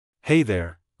Hey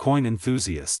there, coin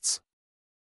enthusiasts!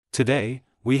 Today,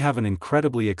 we have an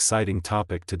incredibly exciting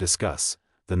topic to discuss,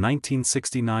 the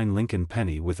 1969 Lincoln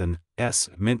penny with an S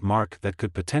mint mark that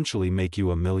could potentially make you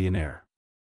a millionaire.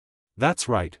 That's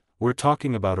right, we're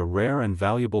talking about a rare and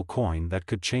valuable coin that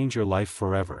could change your life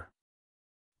forever.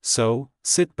 So,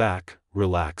 sit back,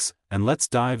 relax, and let's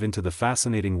dive into the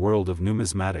fascinating world of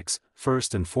numismatics.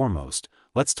 First and foremost,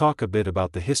 let's talk a bit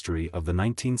about the history of the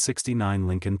 1969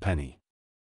 Lincoln penny.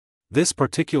 This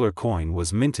particular coin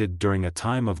was minted during a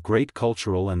time of great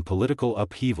cultural and political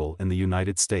upheaval in the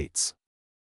United States.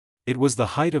 It was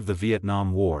the height of the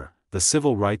Vietnam War, the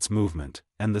Civil Rights Movement,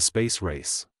 and the space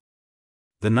race.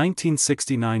 The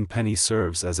 1969 penny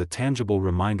serves as a tangible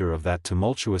reminder of that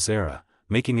tumultuous era,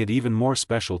 making it even more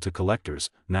special to collectors.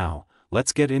 Now,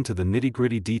 let's get into the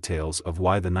nitty-gritty details of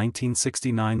why the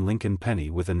 1969 Lincoln penny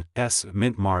with an S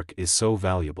mint mark is so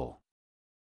valuable.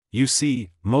 You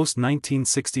see, most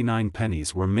 1969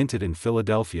 pennies were minted in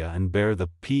Philadelphia and bear the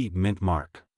P mint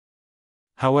mark.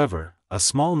 However, a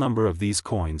small number of these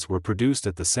coins were produced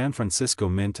at the San Francisco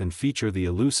Mint and feature the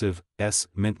elusive S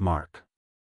mint mark.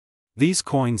 These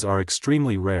coins are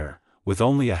extremely rare, with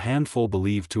only a handful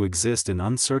believed to exist in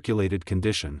uncirculated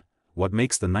condition. What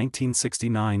makes the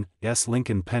 1969 S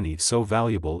Lincoln penny so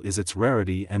valuable is its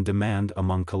rarity and demand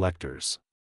among collectors.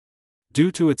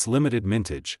 Due to its limited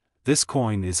mintage, this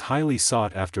coin is highly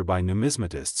sought after by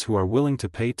numismatists who are willing to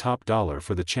pay top dollar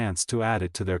for the chance to add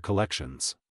it to their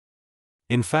collections.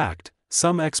 In fact,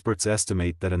 some experts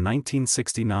estimate that a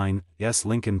 1969 S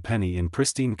Lincoln penny in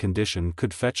pristine condition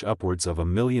could fetch upwards of $1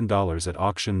 million at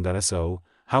auction. So,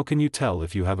 how can you tell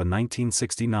if you have a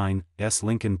 1969 S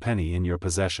Lincoln penny in your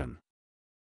possession?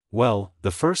 Well, the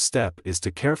first step is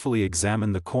to carefully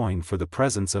examine the coin for the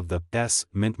presence of the S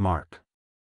mint mark.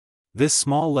 This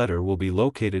small letter will be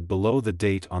located below the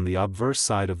date on the obverse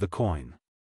side of the coin.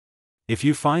 If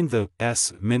you find the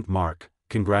S mint mark,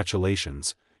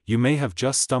 congratulations, you may have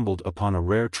just stumbled upon a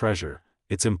rare treasure.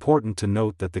 It's important to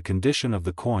note that the condition of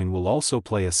the coin will also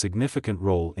play a significant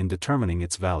role in determining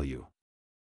its value.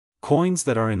 Coins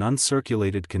that are in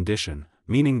uncirculated condition,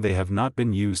 meaning they have not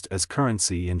been used as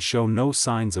currency and show no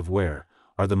signs of wear,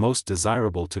 are the most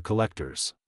desirable to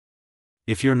collectors.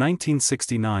 If your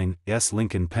 1969 S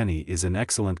Lincoln penny is in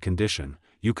excellent condition,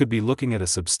 you could be looking at a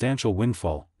substantial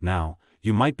windfall. Now,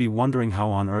 you might be wondering how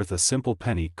on earth a simple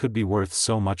penny could be worth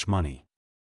so much money.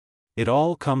 It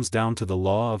all comes down to the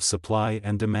law of supply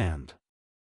and demand.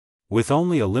 With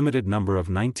only a limited number of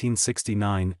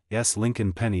 1969 S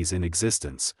Lincoln pennies in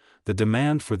existence, the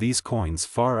demand for these coins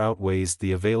far outweighs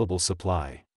the available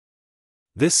supply.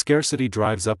 This scarcity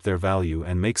drives up their value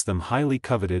and makes them highly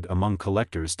coveted among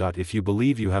collectors. If you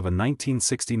believe you have a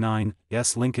 1969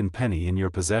 S Lincoln penny in your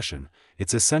possession,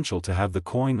 it's essential to have the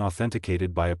coin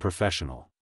authenticated by a professional.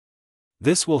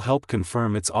 This will help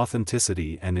confirm its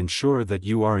authenticity and ensure that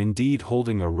you are indeed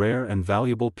holding a rare and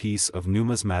valuable piece of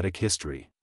numismatic history.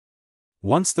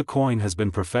 Once the coin has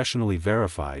been professionally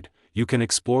verified, you can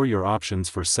explore your options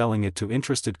for selling it to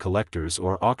interested collectors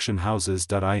or auction houses.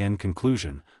 In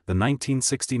conclusion, the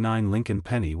 1969 Lincoln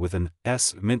penny with an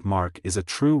S mint mark is a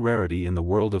true rarity in the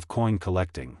world of coin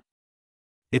collecting.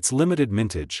 Its limited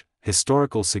mintage,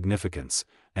 historical significance,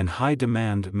 and high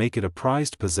demand make it a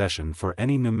prized possession for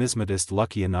any numismatist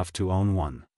lucky enough to own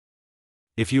one.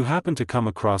 If you happen to come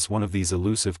across one of these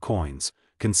elusive coins,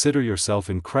 consider yourself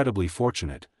incredibly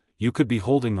fortunate. You could be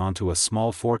holding onto a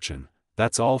small fortune.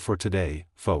 That's all for today,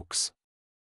 folks.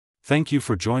 Thank you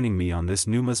for joining me on this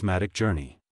numismatic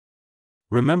journey.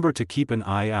 Remember to keep an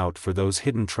eye out for those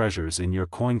hidden treasures in your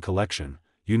coin collection.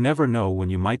 You never know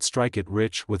when you might strike it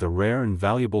rich with a rare and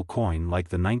valuable coin like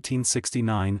the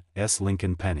 1969 S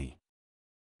Lincoln penny.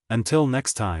 Until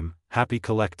next time, happy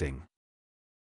collecting.